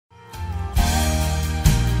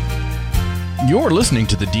You're listening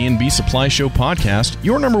to the D&B Supply Show podcast,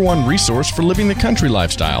 your number one resource for living the country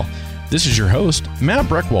lifestyle. This is your host, Matt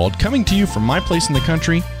Breckwald, coming to you from my place in the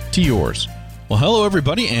country to yours. Well, hello,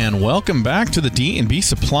 everybody, and welcome back to the D&B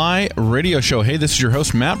Supply Radio Show. Hey, this is your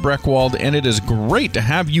host, Matt Breckwald, and it is great to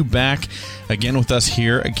have you back again with us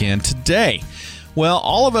here again today. Well,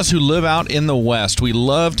 all of us who live out in the West, we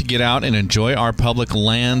love to get out and enjoy our public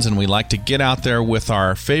lands, and we like to get out there with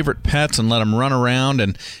our favorite pets and let them run around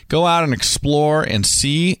and go out and explore and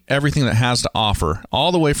see everything that has to offer,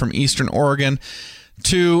 all the way from eastern Oregon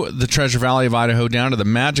to the Treasure Valley of Idaho, down to the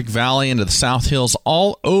Magic Valley, into the South Hills,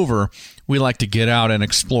 all over. We like to get out and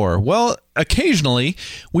explore. Well, occasionally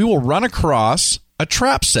we will run across a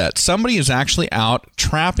trap set. Somebody is actually out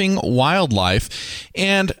trapping wildlife,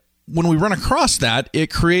 and when we run across that,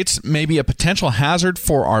 it creates maybe a potential hazard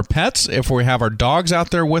for our pets if we have our dogs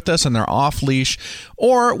out there with us and they're off leash,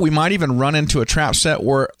 or we might even run into a trap set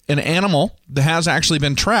where an animal that has actually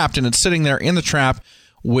been trapped and it's sitting there in the trap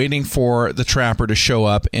waiting for the trapper to show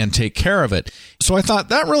up and take care of it. So I thought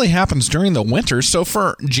that really happens during the winter. So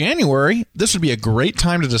for January, this would be a great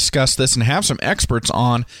time to discuss this and have some experts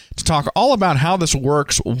on to talk all about how this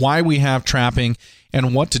works, why we have trapping,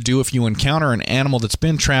 and what to do if you encounter an animal that's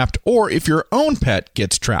been trapped or if your own pet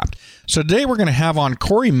gets trapped. So today we're going to have on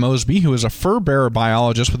Corey Mosby, who is a fur bearer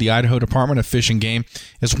biologist with the Idaho Department of Fish and Game,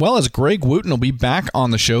 as well as Greg Wooten will be back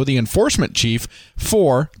on the show, the enforcement chief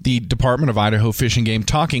for the Department of Idaho Fish and Game,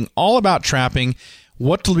 talking all about trapping,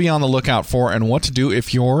 what to be on the lookout for, and what to do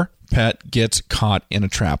if your pet gets caught in a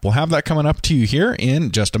trap. We'll have that coming up to you here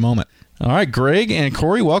in just a moment. All right, Greg and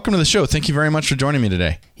Corey, welcome to the show. Thank you very much for joining me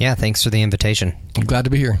today. Yeah, thanks for the invitation. I'm glad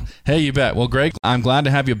to be here. Hey, you bet. Well, Greg, I'm glad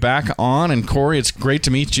to have you back on. And Corey, it's great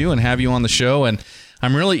to meet you and have you on the show. And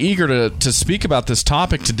I'm really eager to speak about this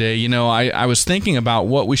topic today. You know, I was thinking about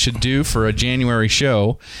what we should do for a January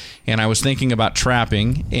show, and I was thinking about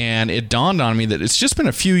trapping, and it dawned on me that it's just been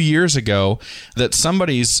a few years ago that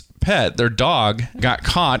somebody's pet, their dog, got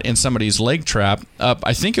caught in somebody's leg trap up,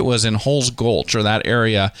 I think it was in Holes Gulch or that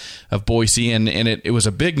area of Boise, and it was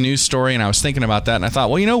a big news story, and I was thinking about that, and I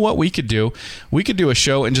thought, well, you know what we could do? We could do a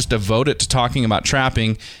show and just devote it to talking about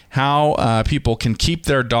trapping, how people can keep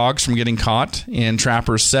their dogs from getting caught in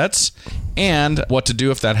trappers' sets, and what to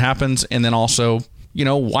do if that happens, and then also, you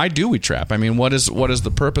know, why do we trap? I mean, what is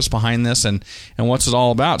the purpose behind this, and what's it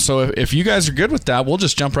all about? So if you guys are good with that, we'll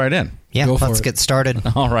just jump right in. Yeah, let's get started.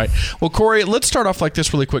 All right. Well, Corey, let's start off like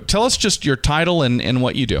this really quick. Tell us just your title and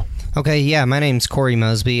what you do. Okay, yeah, my name's Corey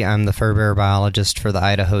Mosby. I'm the fur bearer biologist for the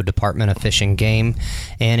Idaho Department of Fish and Game.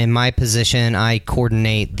 And in my position, I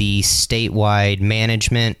coordinate the statewide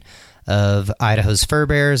management of Idaho's fur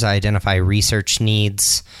bearers. I identify research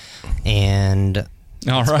needs, and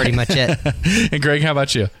that's pretty much it. And Greg, how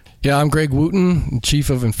about you? Yeah, I'm Greg Wooten,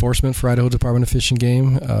 Chief of Enforcement for Idaho Department of Fish and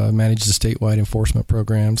Game. Manage the statewide enforcement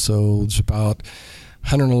program. So there's about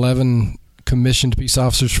 111 commissioned peace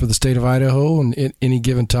officers for the state of Idaho, and at any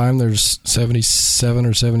given time there's 77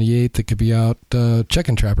 or 78 that could be out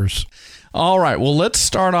checking trappers. All right, well, let's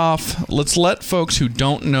start off. Let's let folks who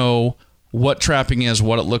don't know what trapping is,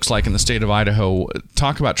 what it looks like in the state of Idaho,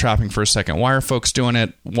 talk about trapping for a second. Why are folks doing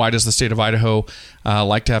it? Why does the state of Idaho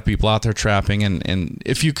like to have people out there trapping? And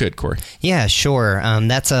if you could, Corey. Yeah, sure.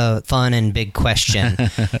 That's a fun and big question.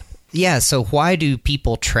 Yeah, so why do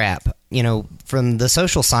people trap? You know, from the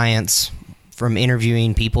social science, from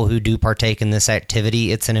interviewing people who do partake in this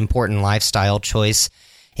activity, it's an important lifestyle choice.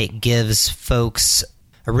 It gives folks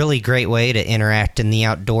a really great way to interact in the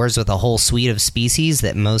outdoors with a whole suite of species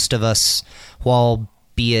that most of us, while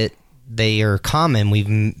be it they are common, we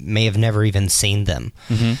may have never even seen them.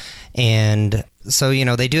 Mm-hmm. And so, you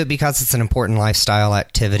know, they do it because it's an important lifestyle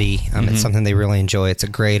activity. Mm-hmm. It's something they really enjoy. It's a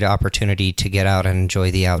great opportunity to get out and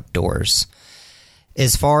enjoy the outdoors.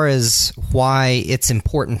 As far as why it's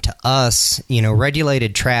important to us, you know,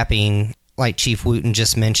 regulated trapping, like Chief Wooten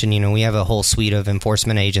just mentioned, you know, we have a whole suite of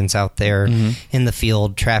enforcement agents out there in the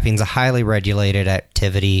field. Trapping's a highly regulated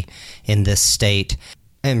activity in this state.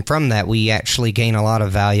 And from that, we actually gain a lot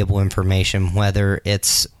of valuable information, whether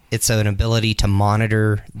it's an ability to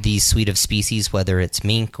monitor these suite of species, whether it's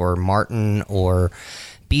mink or marten or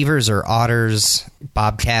beavers or otters,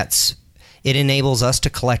 bobcats. It enables us to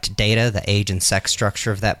collect data, the age and sex structure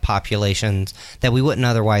of that population, that we wouldn't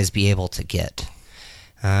otherwise be able to get.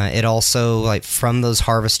 It also, like, from those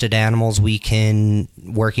harvested animals, we can,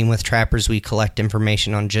 working with trappers, we collect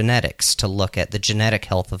information on genetics to look at the genetic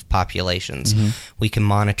health of populations. Mm-hmm. We can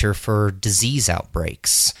monitor for disease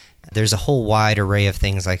outbreaks. There's a whole wide array of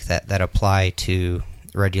things like that that apply to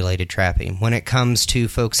regulated trapping. When it comes to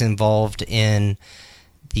folks involved in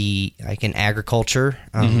in agriculture,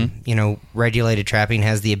 regulated trapping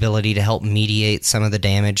has the ability to help mediate some of the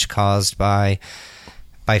damage caused by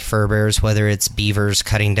fur bears, whether it's beavers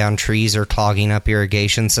cutting down trees or clogging up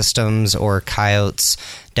irrigation systems, or coyotes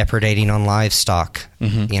depredating on livestock.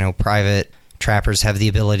 Private trappers have the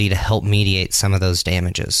ability to help mediate some of those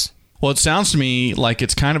damages. Well, it sounds to me like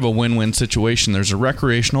it's kind of a win-win situation. There's a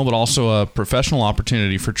recreational but also a professional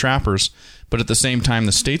opportunity for trappers, but at the same time,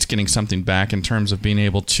 the state's getting something back in terms of being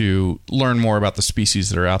able to learn more about the species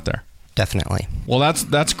that are out there. Definitely. Well,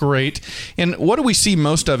 that's great. And what do we see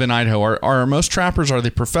most of in Idaho? Are most trappers, are they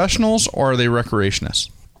professionals or are they recreationists?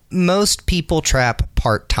 Most people trap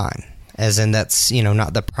part-time, as in that's,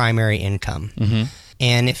 not the primary income.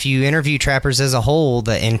 And if you interview trappers as a whole,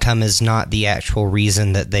 the income is not the actual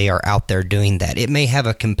reason that they are out there doing that. It may have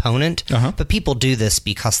a component, but people do this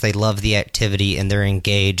because they love the activity and they're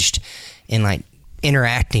engaged in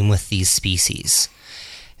interacting with these species.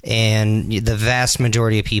 And the vast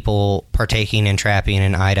majority of people partaking in trapping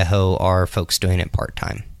in Idaho are folks doing it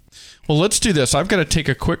part-time. Well, let's do this. I've got to take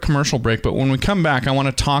a quick commercial break, but when we come back, I want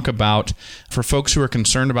to talk about, for folks who are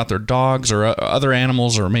concerned about their dogs or other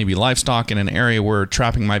animals or maybe livestock in an area where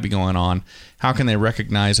trapping might be going on, how can they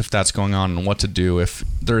recognize if that's going on and what to do if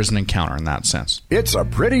there is an encounter in that sense? It's a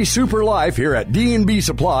pretty super life here at D&B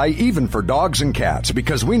Supply, even for dogs and cats,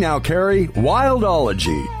 because we now carry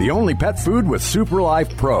Wildology, the only pet food with Super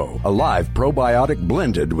Life Pro, a live probiotic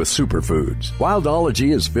blended with superfoods.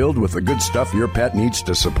 Wildology is filled with the good stuff your pet needs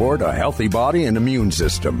to support a healthy body and immune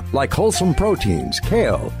system, like wholesome proteins,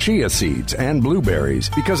 kale, chia seeds, and blueberries,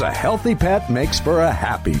 because a healthy pet makes for a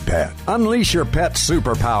happy pet. Unleash your pet's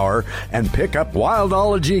superpower and pick up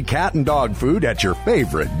Wildology cat and dog food at your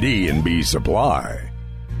favorite D&B Supply.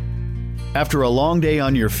 After a long day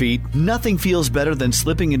on your feet, nothing feels better than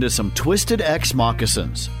slipping into some Twisted X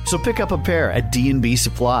moccasins. So pick up a pair at D&B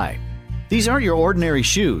Supply. These aren't your ordinary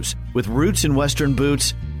shoes. With roots in Western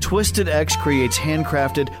boots, Twisted X creates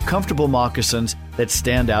handcrafted, comfortable moccasins that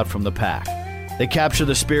stand out from the pack. They capture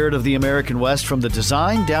the spirit of the American West from the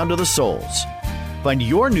design down to the soles. Find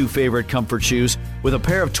your new favorite comfort shoes with a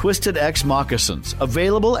pair of Twisted X moccasins,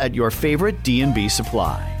 available at your favorite D&B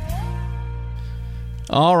Supply.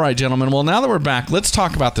 All right, gentlemen. Well, now that we're back, let's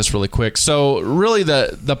talk about this really quick. So really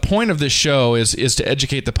the point of this show is to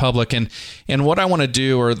educate the public. And what I want to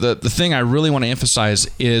do, or the thing I really want to emphasize,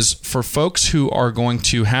 is for folks who are going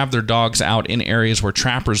to have their dogs out in areas where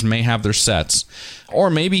trappers may have their sets, or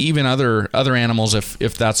maybe even other animals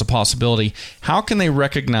if that's a possibility, how can they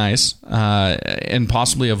recognize and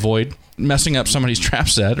possibly avoid messing up somebody's trap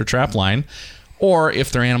set or trap line? Or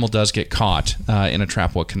if their animal does get caught in a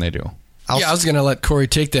trap, what can they do? I was going to let Corey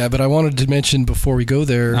take that, but I wanted to mention before we go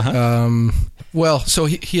there, so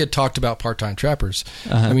he had talked about part-time trappers.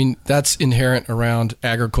 I mean, that's inherent around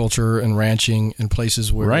agriculture and ranching and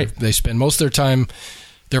places where they spend most of their time.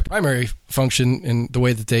 Their primary function in the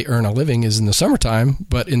way that they earn a living is in the summertime,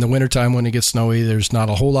 but in the wintertime when it gets snowy, there's not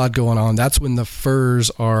a whole lot going on. That's when the furs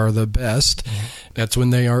are the best. That's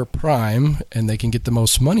when they are prime, and they can get the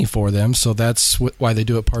most money for them, so that's why they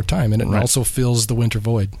do it part-time, and it also fills the winter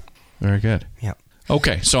void. Very good. Yep.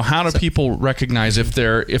 Okay, so how do people recognize if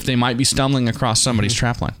they might be stumbling across somebody's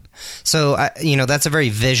trap line? So, that's a very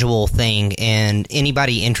visual thing, and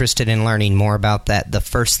anybody interested in learning more about that, the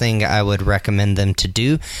first thing I would recommend them to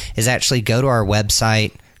do is actually go to our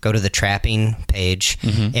website, go to the trapping page,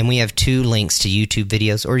 and we have 2 links to YouTube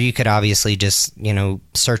videos, or you could obviously just,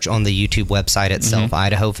 search on the YouTube website itself,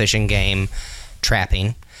 Idaho Fish and Game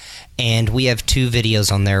trapping. And we have 2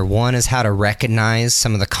 videos on there. One is how to recognize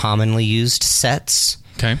some of the commonly used sets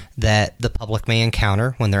that the public may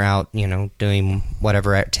encounter when they're out, doing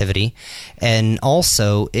whatever activity. And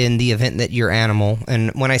also, in the event that your animal,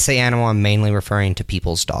 and when I say animal, I'm mainly referring to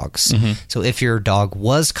people's dogs. So if your dog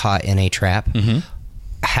was caught in a trap,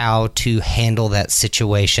 how to handle that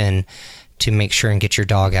situation to make sure and get your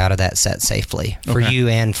dog out of that set safely for you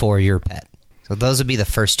and for your pet. So those would be the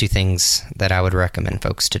first 2 things that I would recommend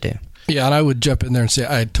folks to do. Yeah, and I would jump in there and say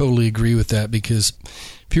I totally agree with that, because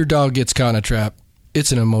if your dog gets caught in a trap,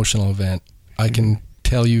 it's an emotional event. I can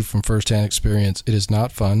tell you from firsthand experience, it is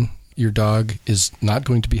not fun. Your dog is not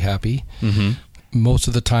going to be happy. Most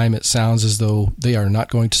of the time it sounds as though they are not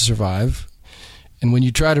going to survive. And when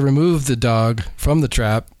you try to remove the dog from the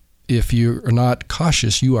trap, if you are not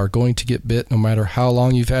cautious, you are going to get bit no matter how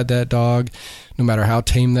long you've had that dog, no matter how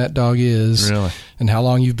tame that dog is, and how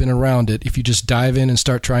long you've been around it. If you just dive in and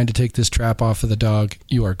start trying to take this trap off of the dog,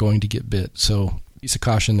 you are going to get bit. So, piece of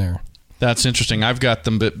caution there. That's interesting. I've got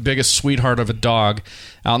the biggest sweetheart of a dog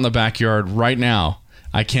out in the backyard right now.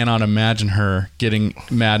 I cannot imagine her getting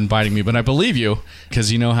mad and biting me, but I believe you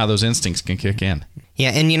because you know how those instincts can kick in. Yeah,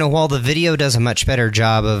 and while the video does a much better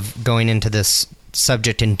job of going into this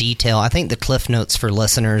subject in detail, I think the cliff notes for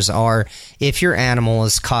listeners are if your animal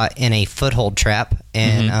is caught in a foothold trap,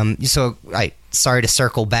 and sorry to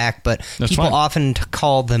circle back, but That's people fine. often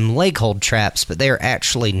call them leg hold traps, but they're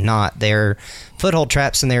actually not. They're foothold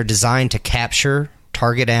traps, and they're designed to capture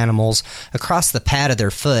target animals across the pad of their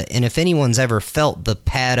foot. And if anyone's ever felt the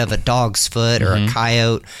pad of a dog's foot or a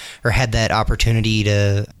coyote or had that opportunity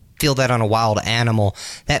to feel that on a wild animal,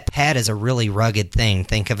 that pad is a really rugged thing.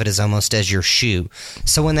 Think of it as almost as your shoe.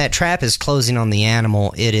 So when that trap is closing on the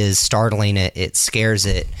animal, it is startling it. It scares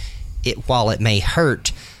it. While it may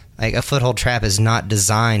hurt, like a foothold trap is not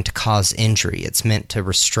designed to cause injury. It's meant to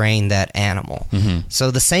restrain that animal.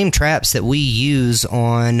 So the same traps that we use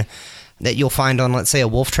that you'll find on, let's say, a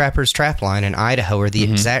wolf trapper's trap line in Idaho are the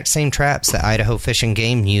exact same traps that Idaho Fish and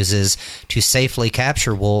Game uses to safely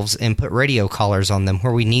capture wolves and put radio collars on them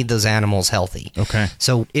where we need those animals healthy. Okay.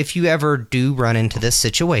 So if you ever do run into this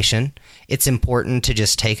situation, it's important to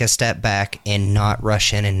just take a step back and not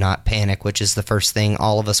rush in and not panic, which is the first thing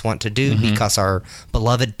all of us want to do because our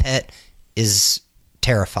beloved pet is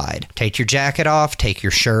terrified. Take your jacket off, take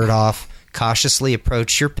your shirt off, cautiously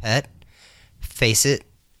approach your pet, face it,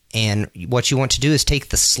 and what you want to do is take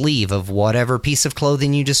the sleeve of whatever piece of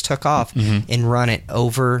clothing you just took off and run it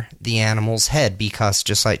over the animal's head, because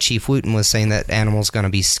just like Chief Wooten was saying, that animal's going to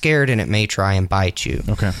be scared and it may try and bite you.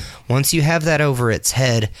 Okay. Once you have that over its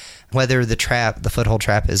head, whether the foothold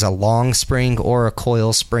trap is a long spring or a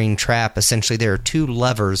coil spring trap, essentially there are two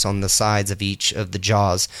levers on the sides of each of the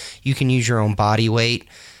jaws. You can use your own body weight.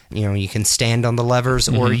 You can stand on the levers,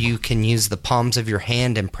 or you can use the palms of your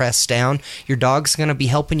hand and press down. Your dog's going to be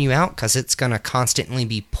helping you out because it's going to constantly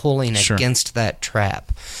be pulling against that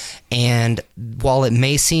trap. And while it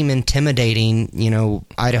may seem intimidating,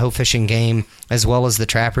 Idaho Fish and Game, as well as the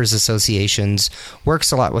Trappers Associations,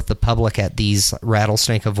 works a lot with the public at these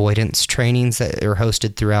rattlesnake avoidance trainings that are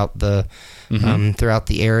hosted throughout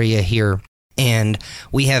the area here. And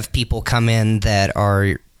we have people come in that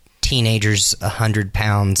are teenagers, 100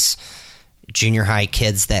 pounds, junior high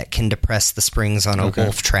kids that can depress the springs on a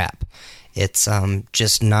wolf trap. It's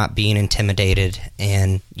just not being intimidated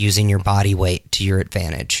and using your body weight to your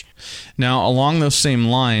advantage. Now, along those same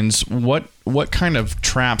lines, what kind of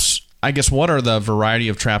traps, I guess, what are the variety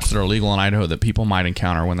of traps that are legal in Idaho that people might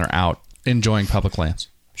encounter when they're out enjoying public lands?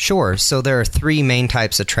 Sure. So there are three main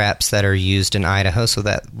types of traps that are used in Idaho. So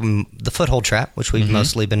that the foothold trap, which we've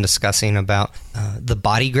mostly been discussing about, the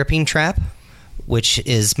body gripping trap, which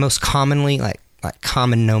is most commonly, like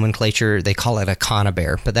common nomenclature, they call it a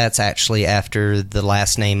conibear, but that's actually after the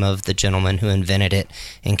last name of the gentleman who invented it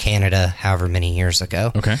in Canada however many years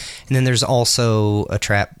ago. Okay. And then there's also a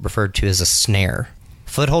trap referred to as a snare.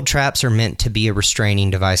 Foothold traps are meant to be a restraining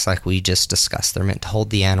device like we just discussed. They're meant to hold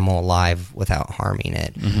the animal alive without harming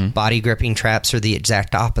it. Body gripping traps are the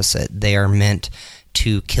exact opposite. They are meant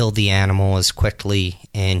to kill the animal as quickly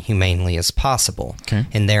and humanely as possible. Okay.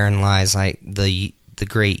 And therein lies the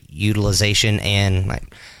great utilization and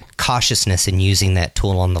cautiousness in using that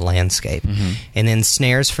tool on the landscape. And then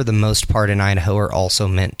snares, for the most part in Idaho, are also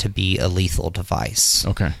meant to be a lethal device.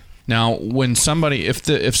 Okay. Now, when somebody,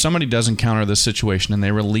 if somebody does encounter this situation and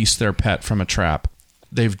they release their pet from a trap,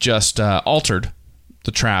 they've just altered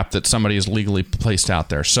the trap that somebody has legally placed out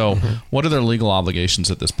there. So, what are their legal obligations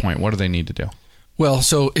at this point? What do they need to do? Well,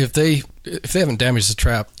 so if they haven't damaged the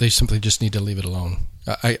trap, they simply just need to leave it alone.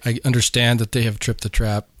 I understand that they have tripped the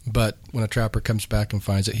trap, but when a trapper comes back and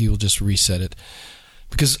finds it, he will just reset it.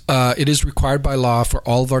 Because it is required by law for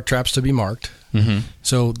all of our traps to be marked.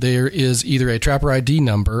 So there is either a trapper ID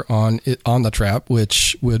number on the trap,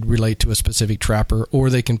 which would relate to a specific trapper, or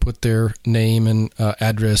they can put their name and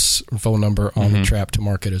address, phone number on the trap to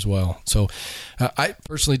mark it as well. So I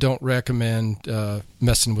personally don't recommend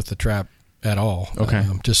messing with the trap at all. Okay.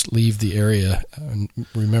 Just leave the area and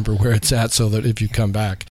remember where it's at so that if you come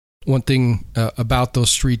back. One thing about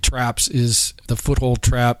those three traps is the foothold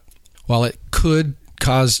trap, while it could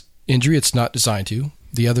cause injury, it's not designed to.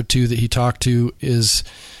 The other two that he talked to is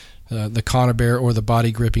the conibear or the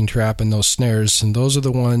body gripping trap and those snares. And those are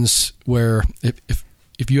the ones where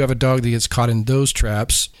if you have a dog that gets caught in those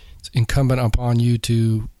traps, it's incumbent upon you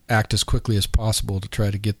to act as quickly as possible to try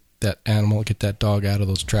to get that animal, get that dog out of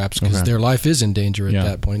those traps, because their life is in danger at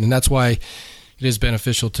that point. And that's why it is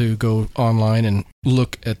beneficial to go online and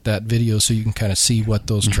look at that video so you can kind of see what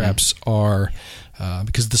those traps are.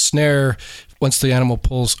 Because the snare, once the animal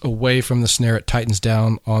pulls away from the snare, it tightens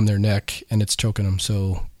down on their neck and it's choking them.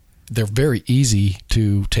 So they're very easy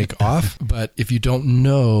to take off. But if you don't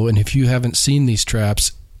know, and if you haven't seen these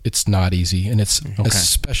traps, it's not easy. And it's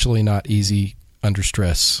especially not easy under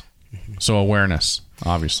stress. So awareness,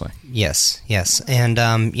 obviously. Yes. And,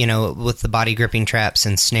 with the body gripping traps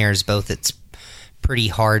and snares both, it's pretty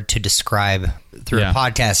hard to describe through a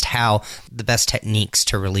podcast how the best techniques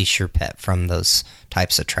to release your pet from those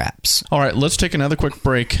types of traps. All right, let's take another quick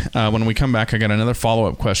break. When we come back, I got another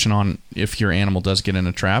follow-up question on if your animal does get in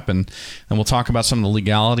a trap, and we'll talk about some of the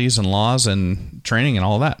legalities and laws and training and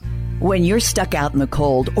all of that. When you're stuck out in the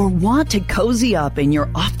cold or want to cozy up in your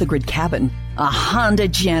off-the-grid cabin, a Honda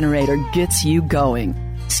generator gets you going.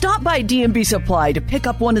 Stop by D&B Supply to pick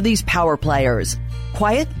up one of these power players.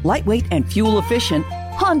 Quiet, lightweight, and fuel-efficient,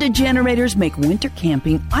 Honda generators make winter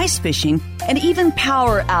camping, ice fishing, and even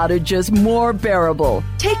power outages more bearable.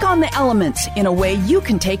 Take on the elements in a way you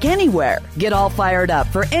can take anywhere. Get all fired up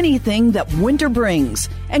for anything that winter brings.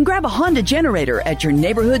 And grab a Honda generator at your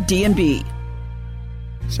neighborhood D&B.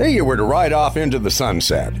 Say you were to ride off into the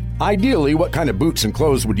sunset. Ideally, what kind of boots and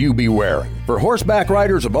clothes would you be wearing? For horseback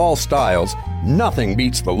riders of all styles, nothing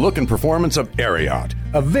beats the look and performance of Ariat,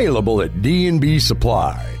 available at D&B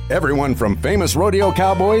Supply. Everyone from famous rodeo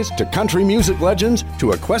cowboys to country music legends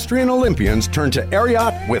to equestrian Olympians turn to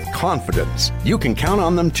Ariat with confidence. You can count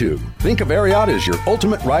on them too. Think of Ariat as your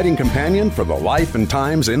ultimate riding companion for the life and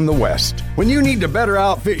times in the West. When you need to better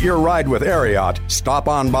outfit your ride with Ariat, stop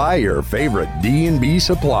on by your favorite D&B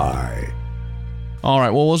Supply. All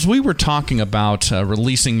right. Well, as we were talking about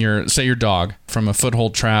releasing your dog from a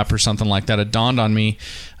foothold trap or something like that, it dawned on me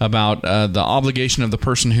about the obligation of the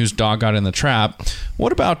person whose dog got in the trap.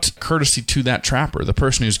 What about courtesy to that trapper, the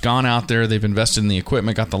person who's gone out there, they've invested in the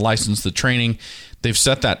equipment, got the license, the training, they've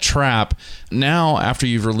set that trap. Now, after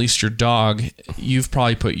you've released your dog, you've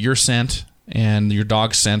probably put your scent and your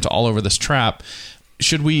dog's scent all over this trap.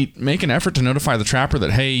 Should we make an effort to notify the trapper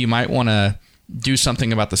that, hey, you might want to do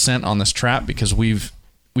something about the scent on this trap because we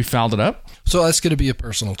fouled it up? So that's going to be a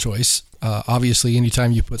personal choice. Obviously,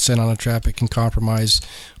 anytime you put scent on a trap, it can compromise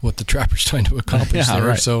what the trapper's trying to accomplish there.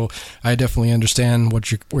 Right. So I definitely understand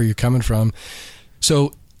where you're coming from.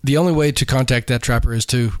 So the only way to contact that trapper is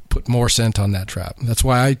to put more scent on that trap. That's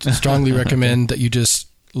why I strongly recommend that you just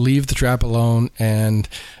leave the trap alone, and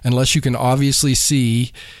unless you can obviously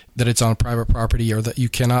see that it's on private property or that you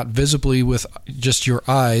cannot visibly with just your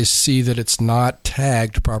eyes see that it's not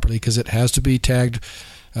tagged properly, because it has to be tagged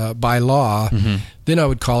by law, then I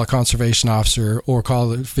would call a conservation officer or call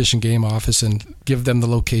the Fish and Game office and give them the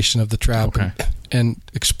location of the trap and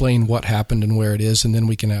explain what happened and where it is, and then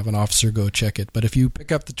we can have an officer go check it. But if you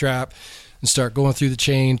pick up the trap and start going through the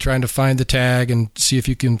chain, trying to find the tag and see if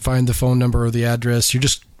you can find the phone number or the address, you're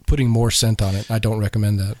just putting more scent on it. I don't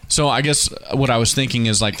recommend that. So I guess what I was thinking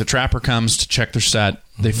is, like, the trapper comes to check their set.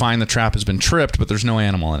 They find the trap has been tripped, but there's no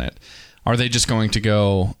animal in it. Are they just going to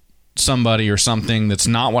go, somebody or something that's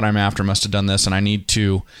not what I'm after must have done this, and I need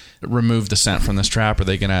to remove the scent from this trap? Are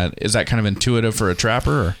they gonna? Is that kind of intuitive for a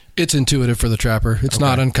trapper? Or? It's intuitive for the trapper. It's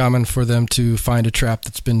not uncommon for them to find a trap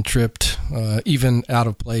that's been tripped, even out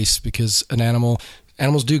of place, because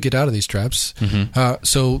animals do get out of these traps.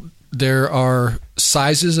 So there are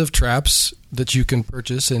sizes of traps that you can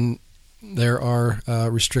purchase, and there are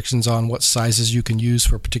restrictions on what sizes you can use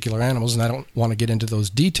for particular animals, and I don't want to get into those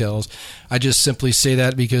details. I just simply say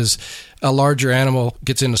that because a larger animal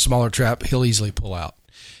gets in a smaller trap, he'll easily pull out.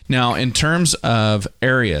 Now, in terms of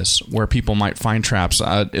areas where people might find traps,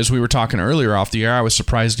 as we were talking earlier off the air, I was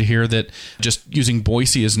surprised to hear that, just using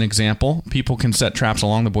Boise as an example, people can set traps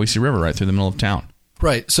along the Boise River right through the middle of town.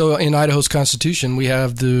 Right. So in Idaho's Constitution, we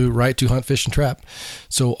have the right to hunt, fish, and trap.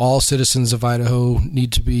 So all citizens of Idaho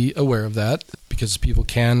need to be aware of that, because people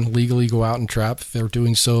can legally go out and trap if they're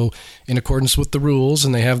doing so in accordance with the rules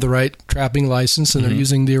and they have the right trapping license and they're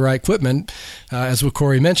using the right equipment. As what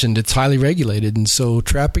Corey mentioned, it's highly regulated. And so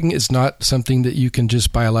trapping is not something that you can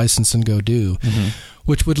just buy a license and go do,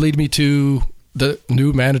 which would lead me to the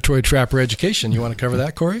new mandatory trapper education. You want to cover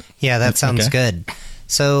that, Corey? Yeah, that sounds good.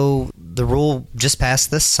 So the rule just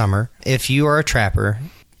passed this summer. If you are a trapper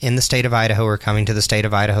in the state of Idaho or coming to the state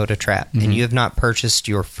of Idaho to trap, and you have not purchased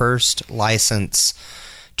your first license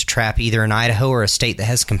to trap either in Idaho or a state that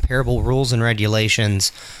has comparable rules and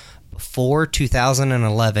regulations before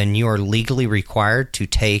 2011, you are legally required to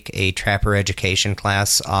take a trapper education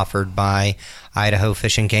class offered by Idaho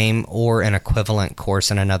Fish and Game or an equivalent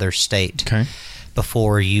course in another state.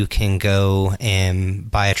 Before you can go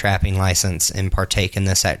and buy a trapping license and partake in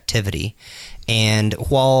this activity. And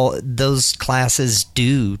while those classes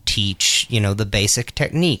do teach, the basic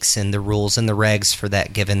techniques and the rules and the regs for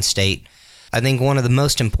that given state, I think one of the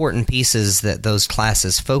most important pieces that those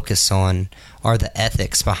classes focus on are the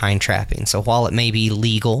ethics behind trapping. So while it may be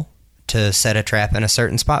legal to set a trap in a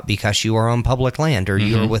certain spot because you are on public land or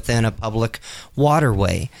you are within a public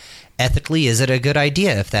waterway, ethically, is it a good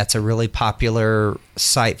idea if that's a really popular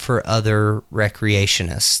site for other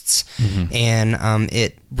recreationists? And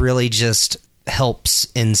it really just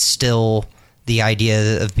helps instill the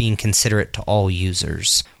idea of being considerate to all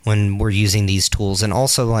users when we're using these tools, and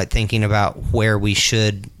also like thinking about where we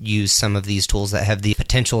should use some of these tools that have the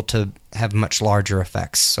potential to have much larger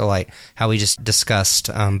effects. So like how we just discussed,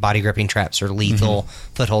 body gripping traps or lethal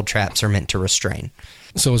foothold traps are meant to restrain.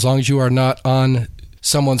 So as long as you are not on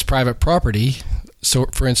someone's private property, so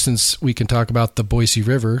for instance, we can talk about the Boise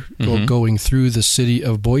River going through the city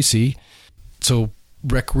of Boise. So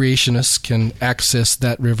recreationists can access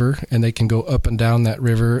that river and they can go up and down that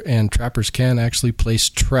river, and trappers can actually place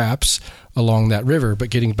traps along that river. But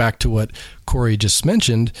getting back to what Corey just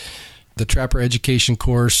mentioned, the trapper education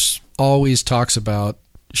course always talks about,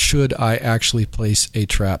 should I actually place a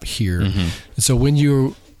trap here? And so when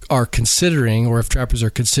you are considering, or if trappers are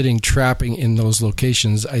considering trapping in those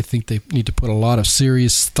locations, I think they need to put a lot of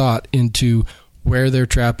serious thought into where they're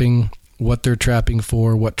trapping, what they're trapping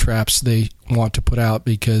for, what traps they want to put out,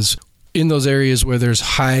 because in those areas where there's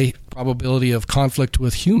high probability of conflict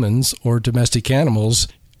with humans or domestic animals,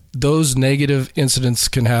 those negative incidents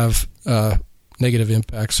can have negative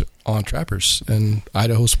impacts on trappers and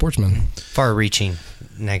Idaho sportsmen. Far-reaching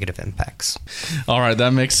negative impacts. All right,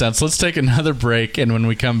 that makes sense. Let's take another break, and when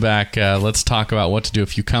we come back, let's talk about what to do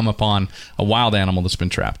if you come upon a wild animal that's been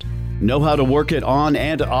trapped. Know how to work it on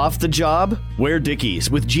and off the job? Wear Dickies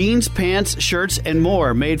with jeans, pants, shirts, and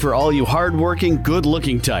more made for all you hard-working,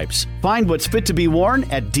 good-looking types. Find what's fit to be worn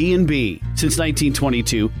at D&B. Since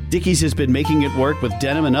 1922, Dickies has been making it work with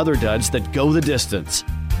denim and other duds that go the distance.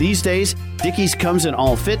 These days, Dickies comes in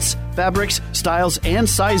all fits, fabrics, styles, and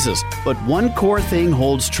sizes, but one core thing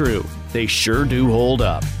holds true. They sure do hold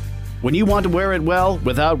up. When you want to wear it well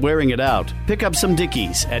without wearing it out, pick up some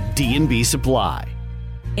Dickies at D&B Supply.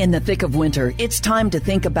 In the thick of winter, it's time to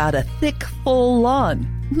think about a thick, full lawn.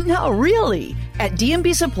 No, really. At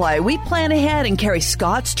D&B Supply, we plan ahead and carry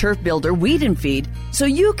Scott's Turf Builder Weed and Feed so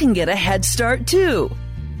you can get a head start, too.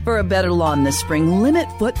 For a better lawn this spring, limit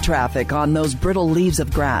foot traffic on those brittle leaves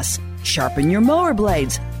of grass, sharpen your mower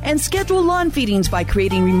blades, and schedule lawn feedings by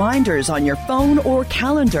creating reminders on your phone or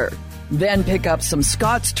calendar. Then pick up some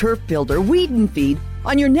Scott's Turf Builder Weed and Feed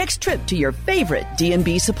on your next trip to your favorite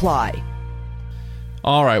D&B Supply.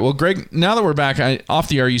 All right. Well, Greg, now that we're back off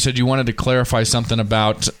the air, you said you wanted to clarify something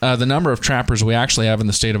about the number of trappers we actually have in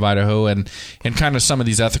the state of Idaho and kind of some of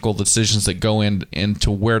these ethical decisions that go into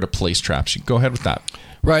where to place traps. Go ahead with that.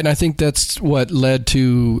 Right, and I think that's what led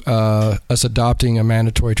to us adopting a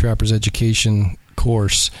mandatory trappers education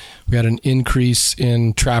course. We had an increase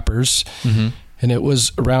in trappers, and it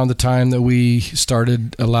was around the time that we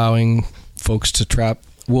started allowing folks to trap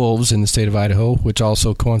wolves in the state of Idaho, which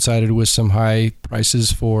also coincided with some high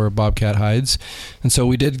prices for bobcat hides. And so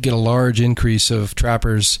we did get a large increase of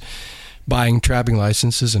trappers buying trapping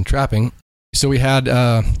licenses and trapping. So we had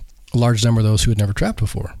a large number of those who had never trapped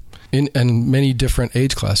before. And many different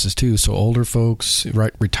age classes too. So older folks,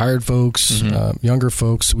 retired folks, younger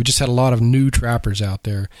folks. We just had a lot of new trappers out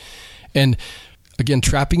there. And again,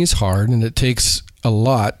 trapping is hard, and it takes a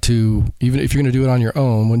lot to, even if you're going to do it on your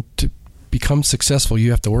own, to become successful, you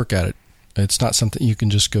have to work at it. It's not something you can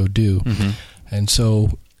just go do. And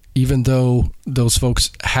so even though those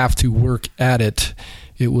folks have to work at it,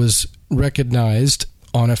 it was recognized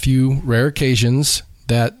on a few rare occasions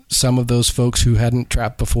that some of those folks who hadn't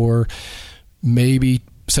trapped before maybe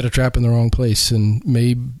set a trap in the wrong place, and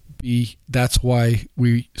maybe that's why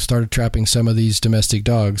we started trapping some of these domestic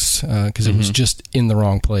dogs, because it was just in the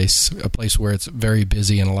wrong place, a place where it's very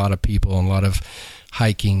busy and a lot of people and a lot of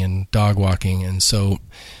hiking and dog walking. And so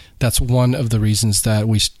that's one of the reasons that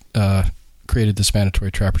we created this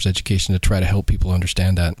mandatory trappers education, to try to help people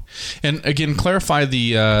understand that. And again, clarify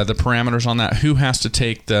the parameters on that. Who has to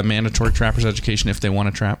take the mandatory trappers education if they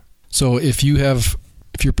want to trap? So if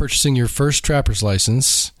you're purchasing your first trapper's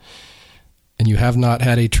license and you have not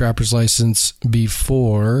had a trapper's license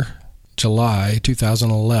before July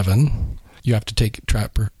 2011, you have to take a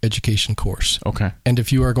trapper education course. Okay. And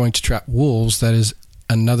if you are going to trap wolves, that is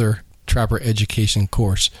another trapper education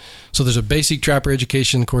course. So there's a basic trapper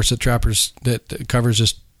education course that covers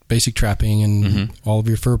just basic trapping and all of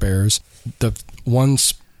your fur bearers. The one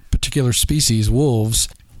particular species, wolves,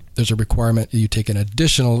 there's a requirement that you take an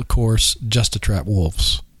additional course just to trap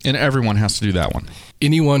wolves. And everyone has to do that one.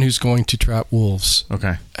 Anyone who's going to trap wolves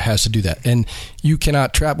has to do that. And you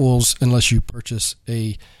cannot trap wolves unless you purchase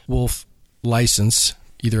a wolf license,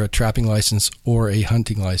 either a trapping license or a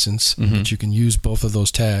hunting license, but you can use both of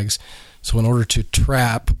those tags. So in order to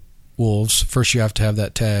trap wolves, first you have to have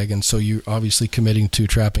that tag, and so you're obviously committing to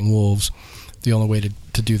trapping wolves. The only way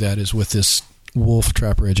to do that is with this wolf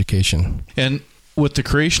trapper education. And with the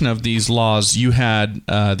creation of these laws, you had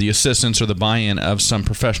the assistance or the buy-in of some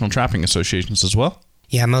professional trapping associations as well?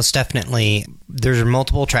 Yeah, most definitely. There's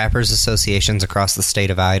multiple trappers associations across the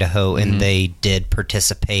state of Idaho, and they did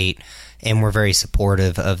participate and were very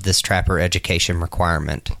supportive of this trapper education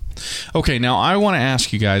requirement. Okay, now I want to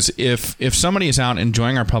ask you guys, if somebody is out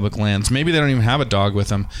enjoying our public lands, maybe they don't even have a dog with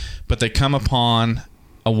them, but they come upon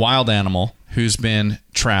a wild animal who's been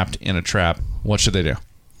trapped in a trap, what should they do?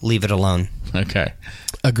 Leave it alone. Okay.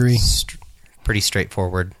 Agree. Pretty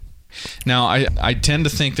straightforward. Now, I tend to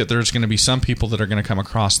think that there's going to be some people that are going to come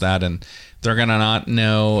across that and they're going to not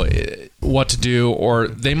know what to do, or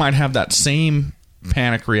they might have that same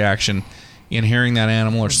panic reaction in hearing that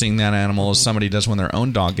animal or seeing that animal as somebody does when their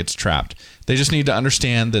own dog gets trapped. They just need to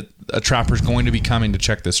understand that a trapper is going to be coming to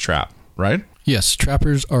check this trap, right? Yes,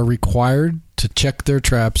 trappers are required to check their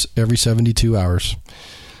traps every 72 hours.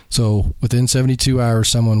 So within 72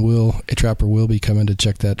 hours, a trapper will be coming to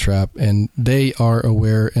check that trap, and they are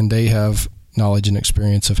aware and they have knowledge and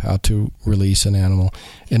experience of how to release an animal.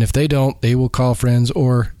 And if they don't, they will call friends,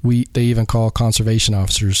 or they even call conservation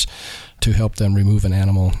officers to help them remove an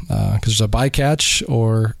animal. Because there's a bycatch,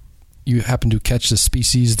 or you happen to catch the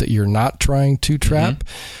species that you're not trying to trap.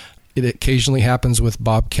 It occasionally happens with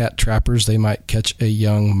bobcat trappers. They might catch a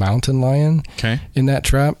young mountain lion in that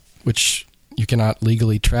trap, which you cannot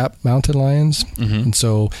legally trap mountain lions. And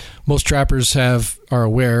so most trappers are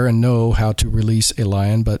aware and know how to release a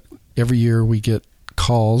lion, but every year we get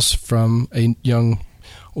calls from a young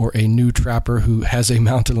or a new trapper who has a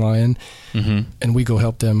mountain lion, and we go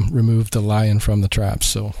help them remove the lion from the traps.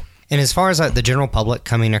 So, and as far as the general public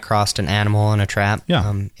coming across an animal in a trap,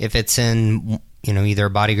 if it's in either a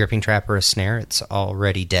body gripping trap or a snare, it's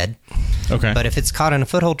already dead. Okay. But if it's caught in a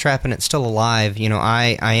foothold trap and it's still alive,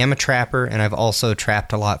 I am a trapper, and I've also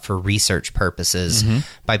trapped a lot for research purposes.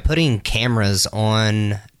 By putting cameras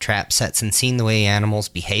on trap sets and seeing the way animals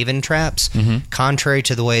behave in traps, contrary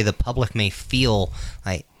to the way the public may feel,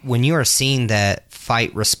 like when you are seeing that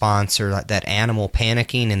fight response or that animal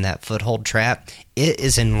panicking in that foothold trap, it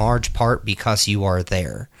is in large part because you are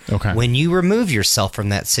there. Okay. When you remove yourself from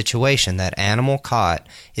that situation, that animal caught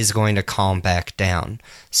is going to calm back down.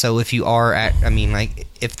 So if you are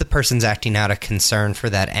if the person's acting out of concern for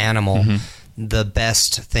that animal, the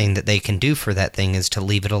best thing that they can do for that thing is to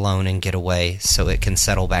leave it alone and get away so it can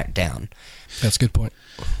settle back down. That's a good point.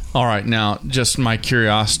 All right, now, just my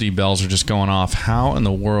curiosity bells are just going off. How in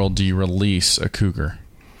the world do you release a cougar?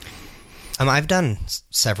 I've done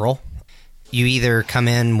several. You either come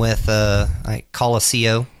in with call a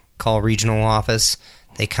CO, call a regional office.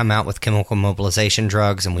 They come out with chemical mobilization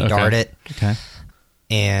drugs, and we dart it. Okay.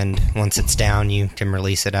 And once it's down, you can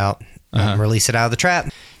release it out. Release it out of the trap,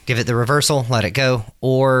 give it the reversal, let it go.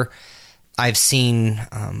 Or I've seen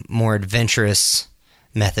more adventurous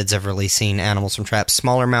methods of releasing animals from traps.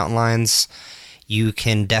 Smaller mountain lions, you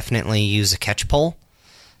can definitely use a catch pole.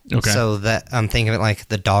 Okay. So that I'm thinking of it like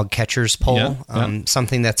the dog catcher's pole.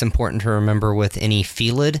 Something that's important to remember with any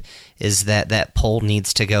felid is that pole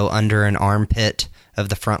needs to go under an armpit of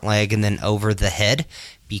the front leg and then over the head,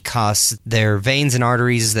 because their veins and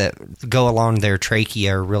arteries that go along their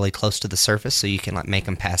trachea are really close to the surface, so you can make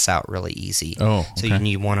them pass out really easy. So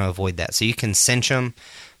you want to avoid that. So you can cinch them,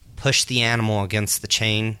 push the animal against the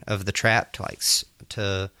chain of the trap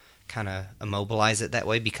to kind of immobilize it that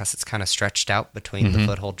way, because it's kind of stretched out between the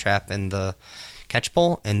foothold trap and the catch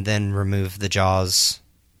pole, and then remove the jaws,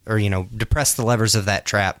 or depress the levers of that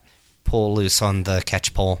trap, pull loose on the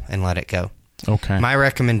catch pole, and let it go. Okay. My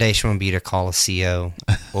recommendation would be to call a CO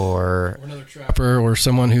or another trapper or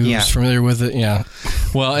someone who's familiar with it. Yeah.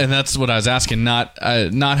 Well, and that's what I was asking. Not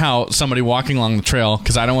how somebody walking along the trail,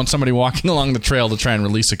 because I don't want somebody walking along the trail to try and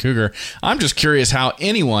release a cougar. I'm just curious how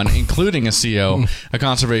anyone, including a CO, a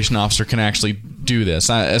conservation officer, can actually do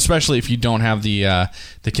this, especially if you don't have the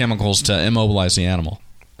chemicals to immobilize the animal.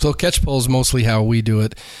 So catch pole is mostly how we do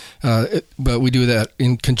it, but we do that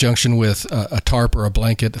in conjunction with a tarp or a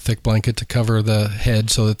thick blanket to cover the head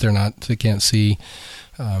so that they can't see.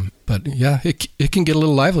 But yeah, it can get a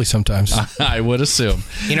little lively sometimes. I would assume.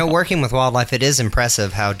 Working with wildlife, it is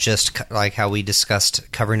impressive how just like how we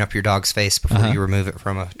discussed covering up your dog's face before you remove it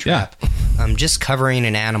from a trap. Just covering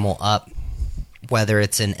an animal up, whether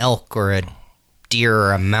it's an elk or a deer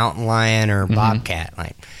or a mountain lion or bobcat.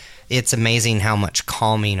 Like, it's amazing how much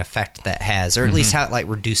calming effect that has, or at least how it like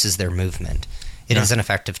reduces their movement. It is an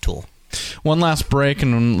effective tool. One last break,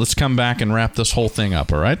 and let's come back and wrap this whole thing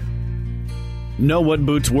up, all right? Know what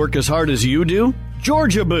boots work as hard as you do?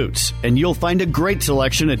 Georgia Boots, and you'll find a great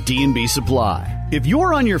selection at D&B Supply. If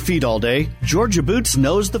you're on your feet all day, Georgia Boots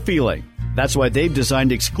knows the feeling. That's why they've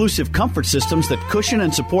designed exclusive comfort systems that cushion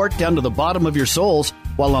and support down to the bottom of your soles,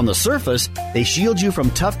 while on the surface, they shield you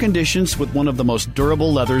from tough conditions with one of the most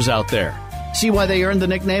durable leathers out there. See why they earned the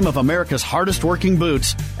nickname of America's hardest working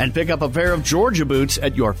boots, and pick up a pair of Georgia Boots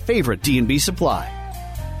at your favorite D&B Supply.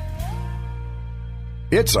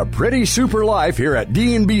 It's a pretty super life here at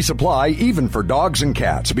D&B Supply, even for dogs and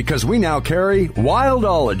cats, because we now carry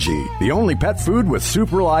Wildology, the only pet food with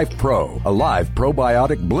Super Life Pro, a live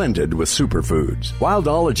probiotic blended with superfoods.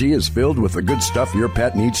 Wildology is filled with the good stuff your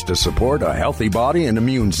pet needs to support a healthy body and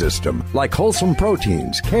immune system, like wholesome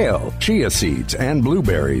proteins, kale, chia seeds, and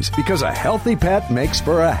blueberries, because a healthy pet makes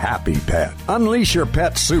for a happy pet. Unleash your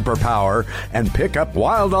pet's superpower and pick up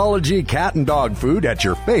Wildology cat and dog food at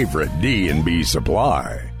your favorite D&B Supply.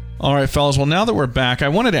 All right, fellas. Well, now that we're back, I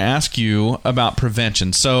wanted to ask you about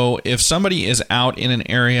prevention. So if somebody is out in an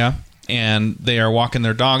area and they are walking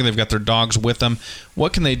their dog, they've got their dogs with them,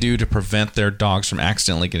 what can they do to prevent their dogs from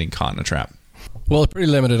accidentally getting caught in a trap? Well, it's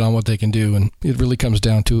pretty limited on what they can do, and it really comes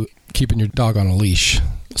down to keeping your dog on a leash.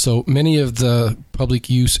 So many of the public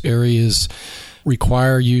use areas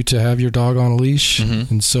require you to have your dog on a leash,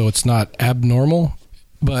 and so it's not abnormal,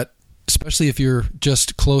 but especially if you're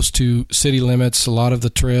just close to city limits, a lot of the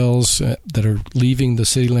trails that are leaving the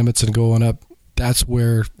city limits and going up, that's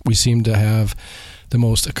where we seem to have the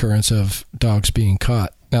most occurrence of dogs being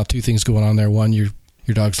caught. Now, two things going on there. One, your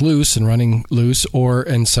dog's loose and running loose,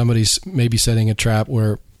 and somebody's maybe setting a trap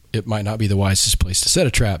where it might not be the wisest place to set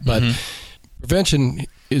a trap. But prevention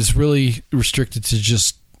is really restricted to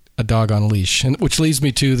just a dog on a leash, and which leads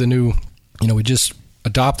me to the new, we just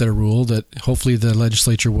adopted a rule that hopefully the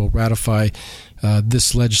legislature will ratify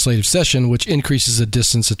this legislative session, which increases the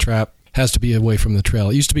distance a trap has to be away from the trail.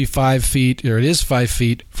 It used to be 5 feet, or it is 5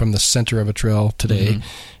 feet from the center of a trail today,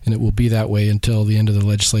 and it will be that way until the end of the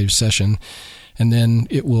legislative session. And then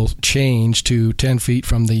it will change to 10 feet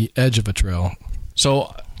from the edge of a trail.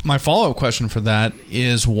 So my follow-up question for that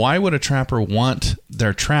is, why would a trapper want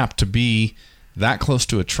their trap to be that close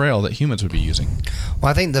to a trail that humans would be using? Well,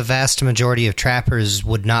 I think the vast majority of trappers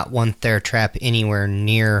would not want their trap anywhere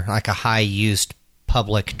near like a high-used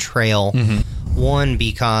public trail. One,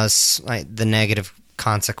 because the negative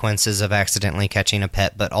consequences of accidentally catching a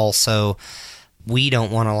pet, but also we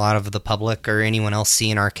don't want a lot of the public or anyone else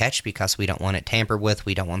seeing our catch because we don't want it tampered with.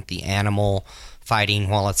 We don't want the animal fighting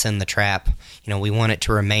while it's in the trap. We want it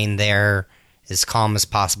to remain there as calm as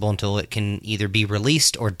possible until it can either be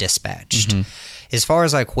released or dispatched. As far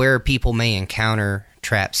as where people may encounter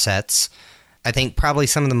trap sets, I think probably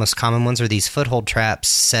some of the most common ones are these foothold traps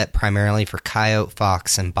set primarily for coyote,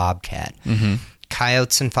 fox, and bobcat.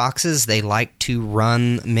 Coyotes and foxes, they like to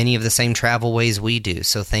run many of the same travel ways we do.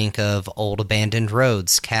 So think of old abandoned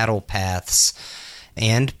roads, cattle paths,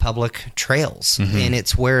 and public trails. And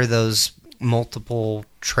it's where those multiple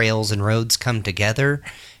trails and roads come together.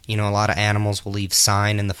 A lot of animals will leave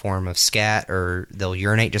sign in the form of scat, or they'll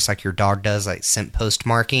urinate just like your dog does, like scent post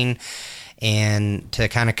marking, and to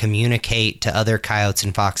kind of communicate to other coyotes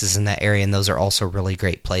and foxes in that area, and those are also really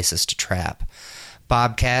great places to trap.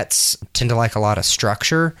 Bobcats tend to like a lot of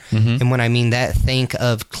structure, and when I mean that, think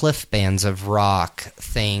of cliff bands of rock.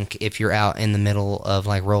 Think if you're out in the middle of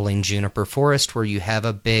rolling juniper forest where you have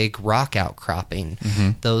a big rock outcropping.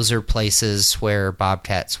 Those are places where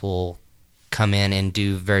bobcats will come in and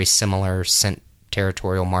do very similar scent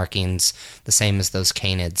territorial markings, the same as those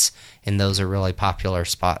canids, and those are really popular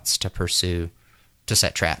spots to pursue to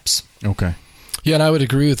set traps. Okay. Yeah, and I would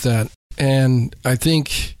agree with that. And I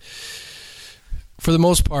think for the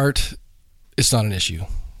most part, it's not an issue.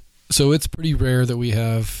 So it's pretty rare that we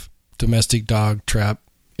have domestic dog trap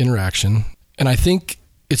interaction. And I think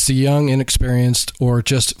it's the young, inexperienced, or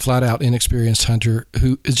just flat out inexperienced hunter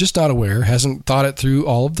who is just not aware, hasn't thought it through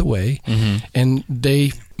all of the way, and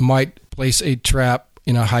they might place a trap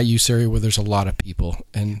in a high use area where there's a lot of people.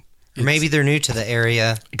 And maybe they're new to the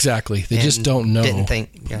area. Exactly. They just don't know.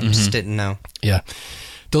 Just didn't know. Yeah.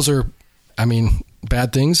 Those are,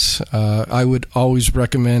 bad things. I would always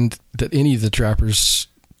recommend that any of the trappers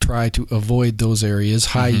try to avoid those areas,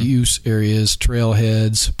 high use areas,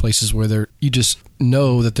 trailheads, places where you just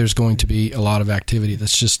know that there's going to be a lot of activity.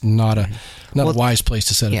 That's just not a wise place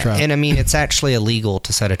to set a trap. And it's actually illegal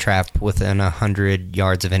to set a trap within 100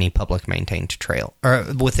 yards of any public maintained trail, or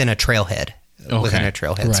within a trailhead. within a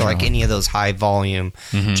trailhead. Right so like on. any of those high volume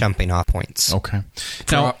jumping off points. Okay.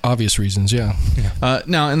 For obvious reasons, yeah.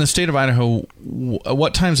 Now, in the state of Idaho,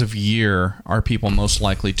 what times of year are people most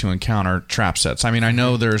likely to encounter trap sets? I mean, I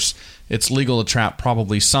know it's legal to trap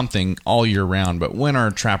probably something all year round, but when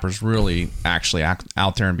are trappers really actually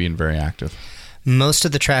out there and being very active? Most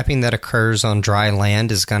of the trapping that occurs on dry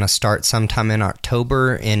land is going to start sometime in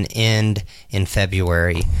October and end in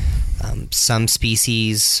February. Some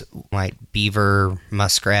species, like beaver,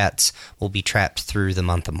 muskrats, will be trapped through the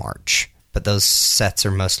month of March. But those sets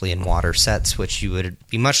are mostly in water sets, which you would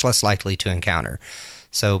be much less likely to encounter.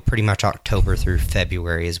 So pretty much October through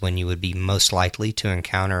February is when you would be most likely to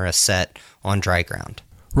encounter a set on dry ground.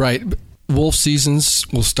 Right. Wolf seasons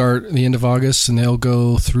will start at the end of August, and they'll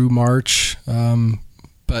go through March.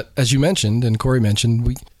 But as you mentioned, and Corey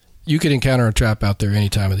mentioned, you could encounter a trap out there any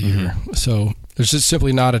time of the year. So there's just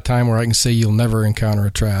simply not a time where I can say you'll never encounter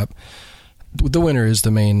a trap. The winter is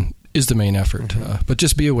the main effort. But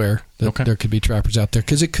just be aware that there could be trappers out there,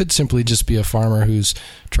 because it could simply just be a farmer who's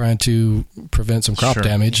trying to prevent some crop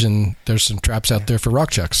damage, and there's some traps out there for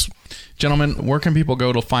rock chucks. Gentlemen, where can people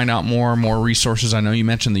go to find out more resources? I know you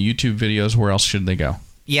mentioned the YouTube videos. Where else should they go?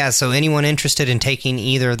 Yeah, so anyone interested in taking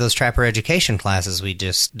either of those trapper education classes we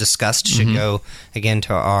just discussed should go, again,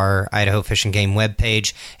 to our Idaho Fish and Game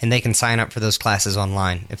webpage, and they can sign up for those classes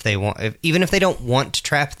online if they want. Even if they don't want to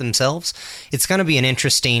trap themselves, it's going to be an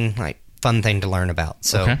interesting, fun thing to learn about.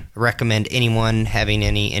 So I recommend anyone having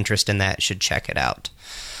any interest in that should check it out.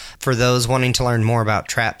 For those wanting to learn more about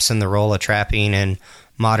traps and the role of trapping and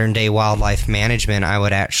modern-day wildlife management, I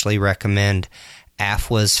would actually recommend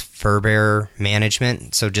AFWA's Fur Bearer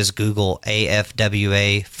Management. So just Google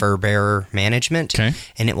AFWA Fur Bearer Management,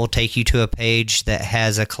 and it will take you to a page that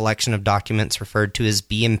has a collection of documents referred to as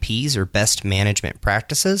BMPs, or Best Management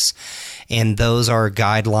Practices. And those are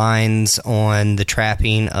guidelines on the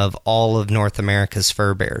trapping of all of North America's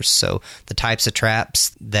fur bears. So the types of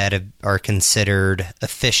traps that are considered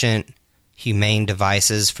efficient, humane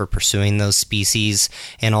devices for pursuing those species,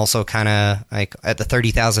 and also kind of like at the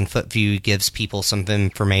 30,000 foot view gives people some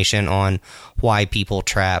information on why people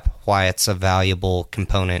trap, why it's a valuable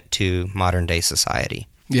component to modern day society.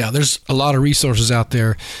 Yeah, there's a lot of resources out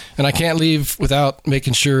there, and I can't leave without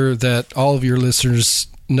making sure that all of your listeners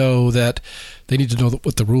know that they need to know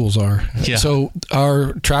what the rules are. Yeah. So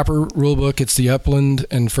our trapper rule book, it's the Upland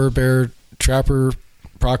and Fur Bear Trapper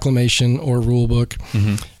Proclamation or Rule Book.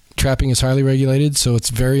 Trapping is highly regulated, so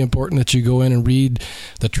it's very important that you go in and read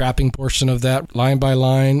the trapping portion of that line by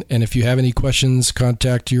line. And if you have any questions,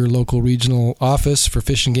 contact your local regional office for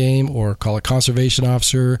Fish and Game, or call a conservation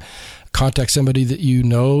officer. Contact somebody that you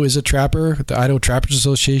know is a trapper. The Idaho Trappers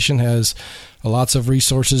Association has lots of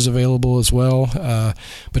resources available as well. But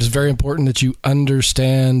it's very important that you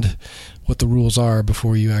understand what the rules are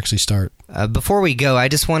before you actually start. Before we go, I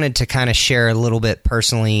just wanted to kind of share a little bit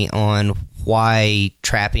personally on why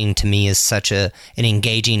trapping to me is such an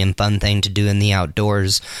engaging and fun thing to do in the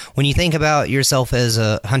outdoors. When you think about yourself as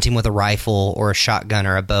hunting with a rifle or a shotgun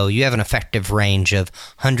or a bow, you have an effective range of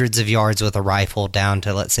hundreds of yards with a rifle down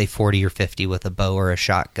to, let's say, 40 or 50 with a bow or a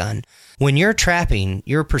shotgun. When you're trapping,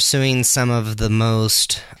 you're pursuing some of the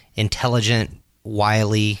most intelligent,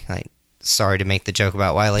 wily, sorry to make the joke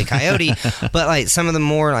about Wile E. Coyote, but some of the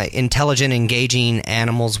more intelligent, engaging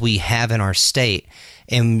animals we have in our state,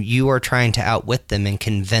 and you are trying to outwit them and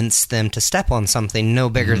convince them to step on something no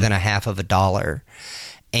bigger than a half of a dollar,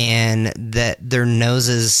 and that their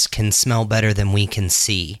noses can smell better than we can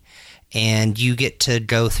see. And you get to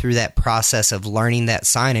go through that process of learning that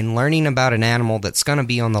sign and learning about an animal that's going to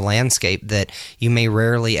be on the landscape that you may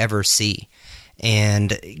rarely ever see,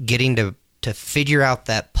 and getting to figure out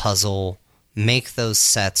that puzzle, make those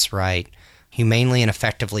sets right, humanely and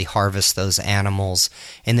effectively harvest those animals,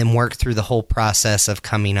 and then work through the whole process of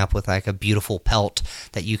coming up with a beautiful pelt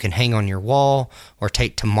that you can hang on your wall or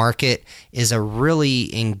take to market is a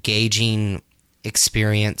really engaging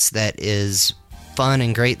experience that is fun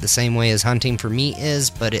and great the same way as hunting for me is,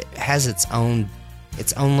 but it has its own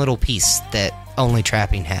little piece that only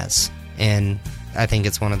trapping has. And I think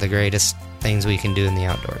it's one of the greatest things we can do in the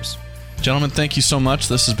outdoors. Gentlemen, thank you so much.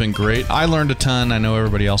 This has been great. I learned a ton. I know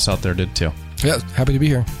everybody else out there did too. Yeah, happy to be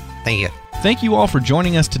here. Thank you. Thank you all for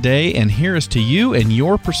joining us today, and here is to you and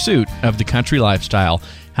your pursuit of the country lifestyle,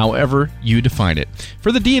 however you define it.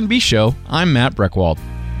 For the D&B Show, I'm Matt Breckwald.